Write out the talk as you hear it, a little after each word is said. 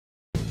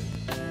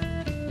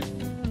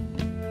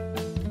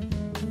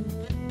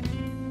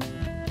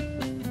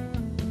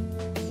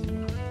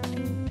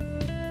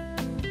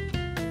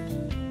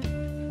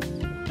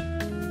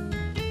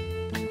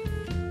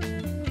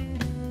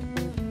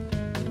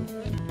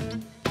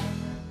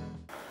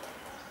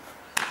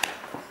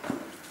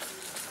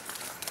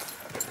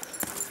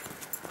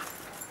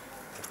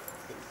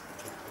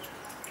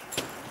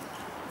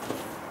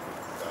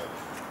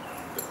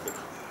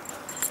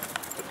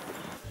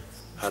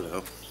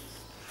Hello,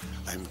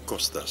 I'm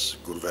Kostas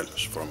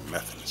Gourvelos from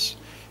Athens,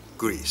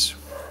 Greece.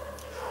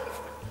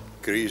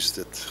 Greece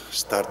that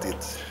started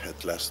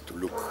at last to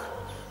look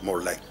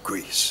more like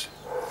Greece.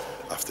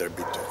 After a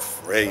bit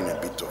of rain, a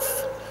bit of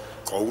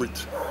cold.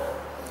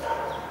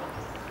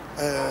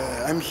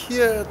 I'm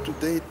here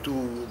today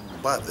to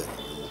bother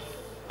you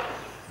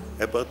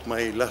about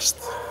my last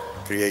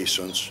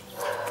creations,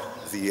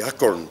 the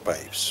Acorn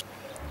pipes.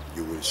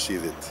 You will see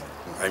that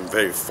I'm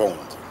very fond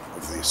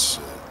of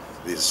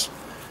these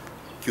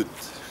cute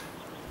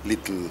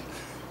little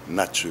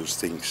natural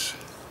things.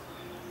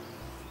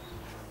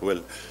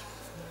 Well,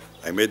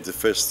 I made the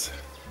first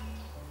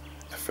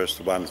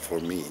one for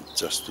me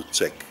just to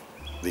check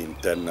the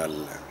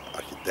internal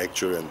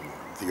architecture and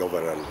the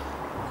overall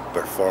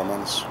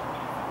performance.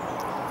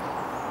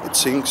 It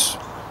sings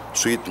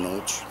sweet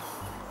notes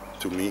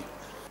to me.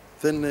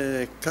 Then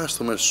a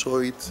customer saw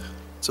it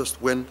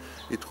just when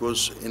it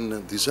was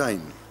in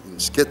design, in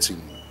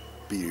sketching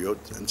period,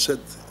 and said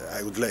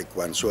I would like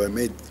one. So I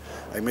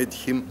made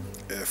him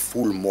a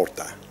full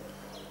mortar.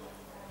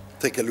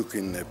 Take a look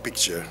in the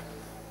picture.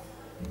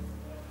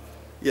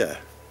 Yeah.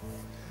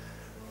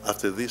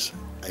 After this,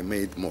 I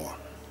made more.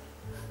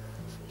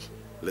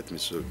 Let me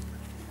show you.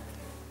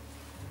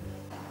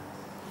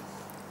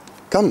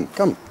 Come,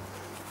 come.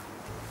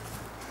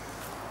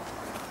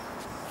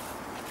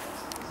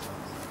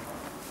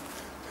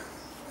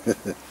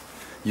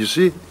 You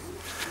see,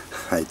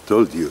 I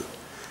told you,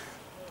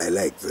 I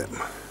like them.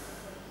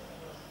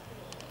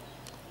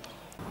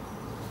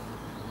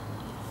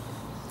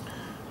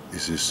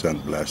 This is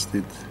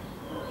sandblasted.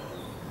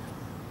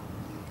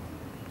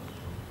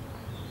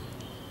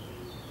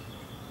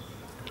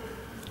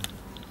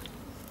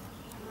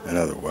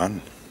 Another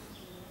one.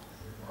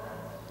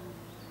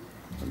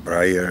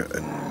 Briar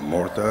and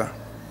mortar.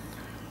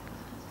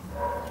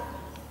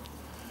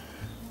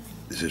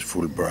 This is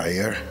full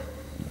briar.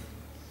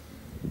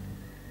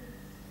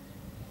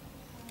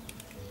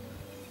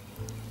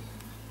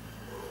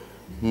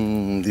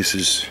 This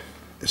is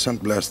a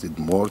sandblasted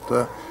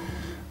mortar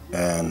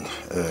and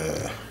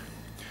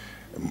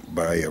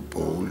briar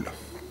bowl.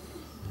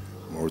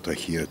 Mortar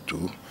here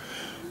too.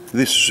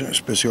 This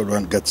special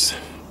one gets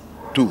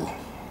 2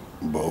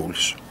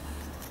 bowls.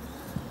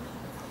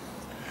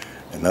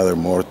 Another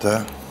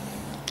mortar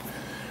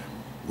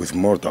with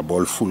mortar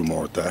bowl, full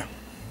mortar.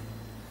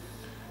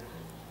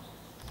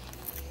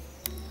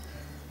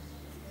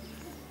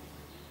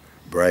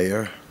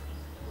 Briar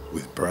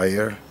with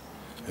briar,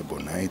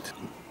 ebonite.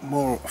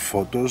 More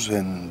photos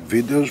and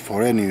videos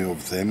for any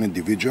of them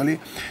individually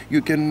you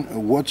can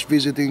watch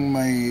visiting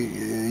my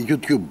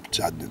YouTube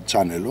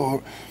channel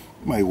or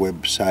my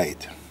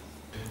website.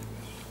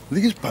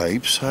 These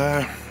pipes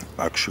are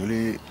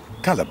actually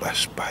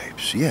calabash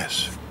pipes,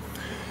 yes.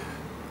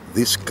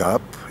 This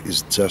cup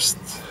is just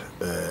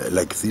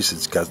like this,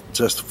 it's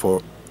just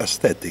for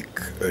aesthetic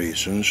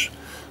reasons,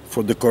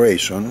 for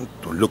decoration,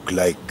 to look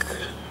like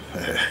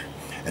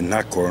an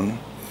acorn.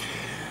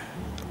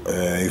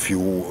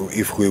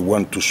 If we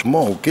want to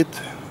smoke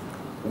it,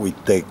 we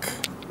take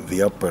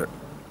the upper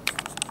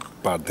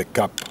part, the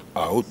cap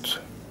out.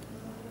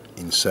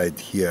 Inside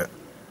here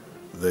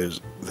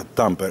there's the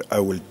tamper. I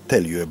will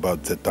tell you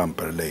about the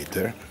tamper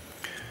later.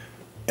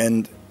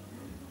 And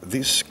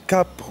this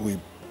cap, we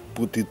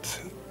put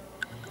it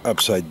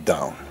upside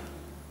down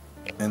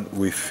and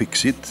we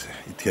fix it.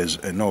 It has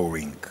an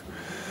O-ring.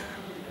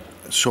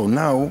 So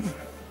now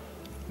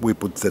we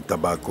put the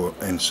tobacco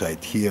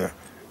inside here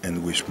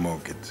and we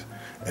smoke it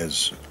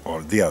as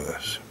all the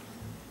others.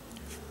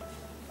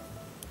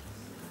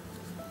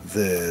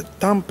 The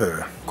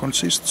tamper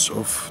consists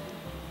of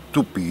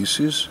 2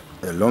 pieces,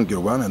 a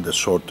longer one and a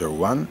shorter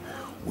one.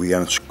 We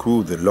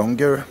unscrew the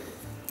longer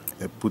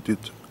and put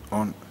it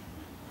on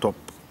top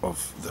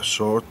of the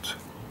short.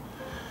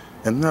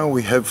 And now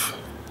we have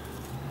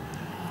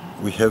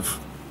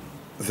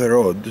the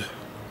rod,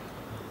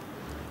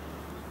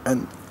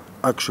 and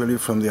actually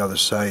from the other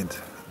side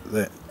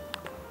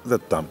the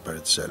tamper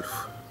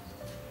itself.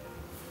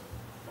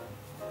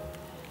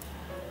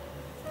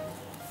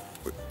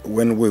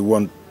 When we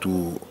want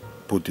to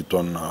put it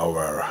on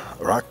our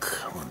rack,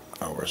 on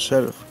our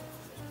shelf,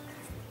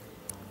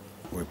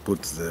 we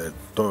put the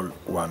tall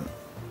one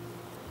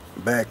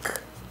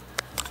back,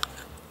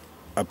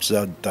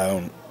 upside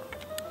down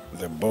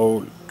the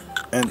bowl,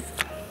 and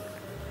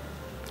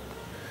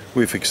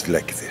we fix it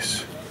like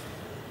this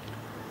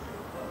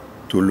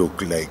to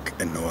look like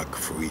an oak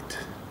fruit.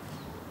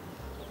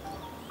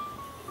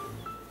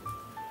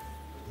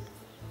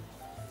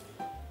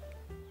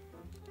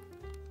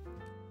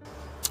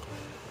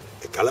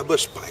 A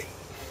calabash pipe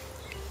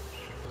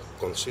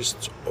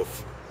consists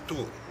of 2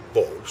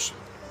 bowls.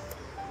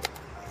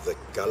 The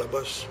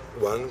calabash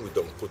one, we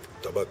don't put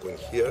tobacco in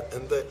here,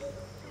 and the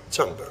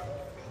chamber,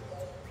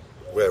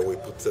 where we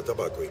put the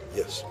tobacco in,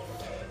 yes.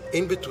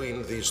 In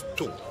between these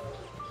 2,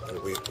 and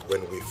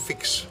when we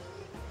fix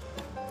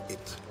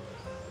it,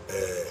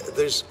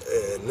 there's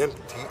an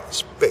empty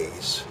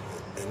space,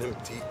 an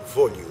empty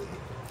volume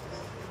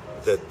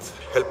that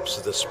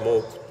helps the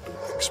smoke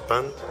to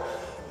expand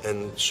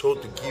and so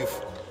to give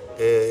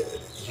a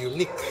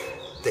unique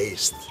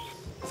taste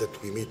that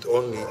we meet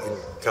only in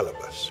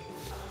Calabash.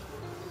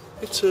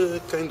 It's a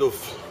kind of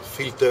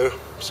filter,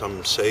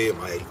 some say a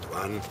mild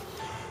one.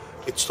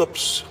 It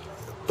stops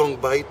tongue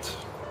bite,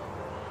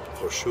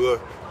 for sure,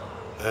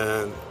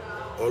 and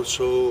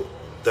also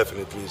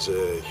definitely is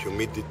a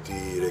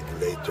humidity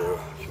regulator,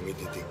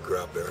 humidity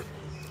grabber,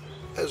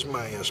 as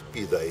my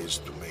aspida is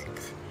to make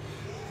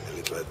a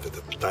little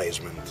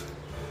advertisement.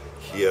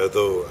 Here,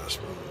 though,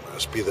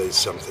 aspida is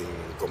something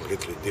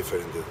completely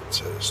different.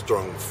 It's a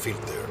strong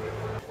filter.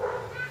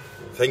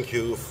 Thank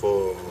you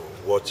for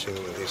watching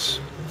this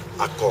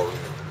Acorn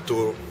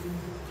tour.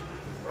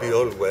 Be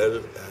all well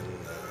and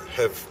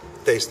have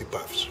tasty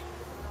puffs.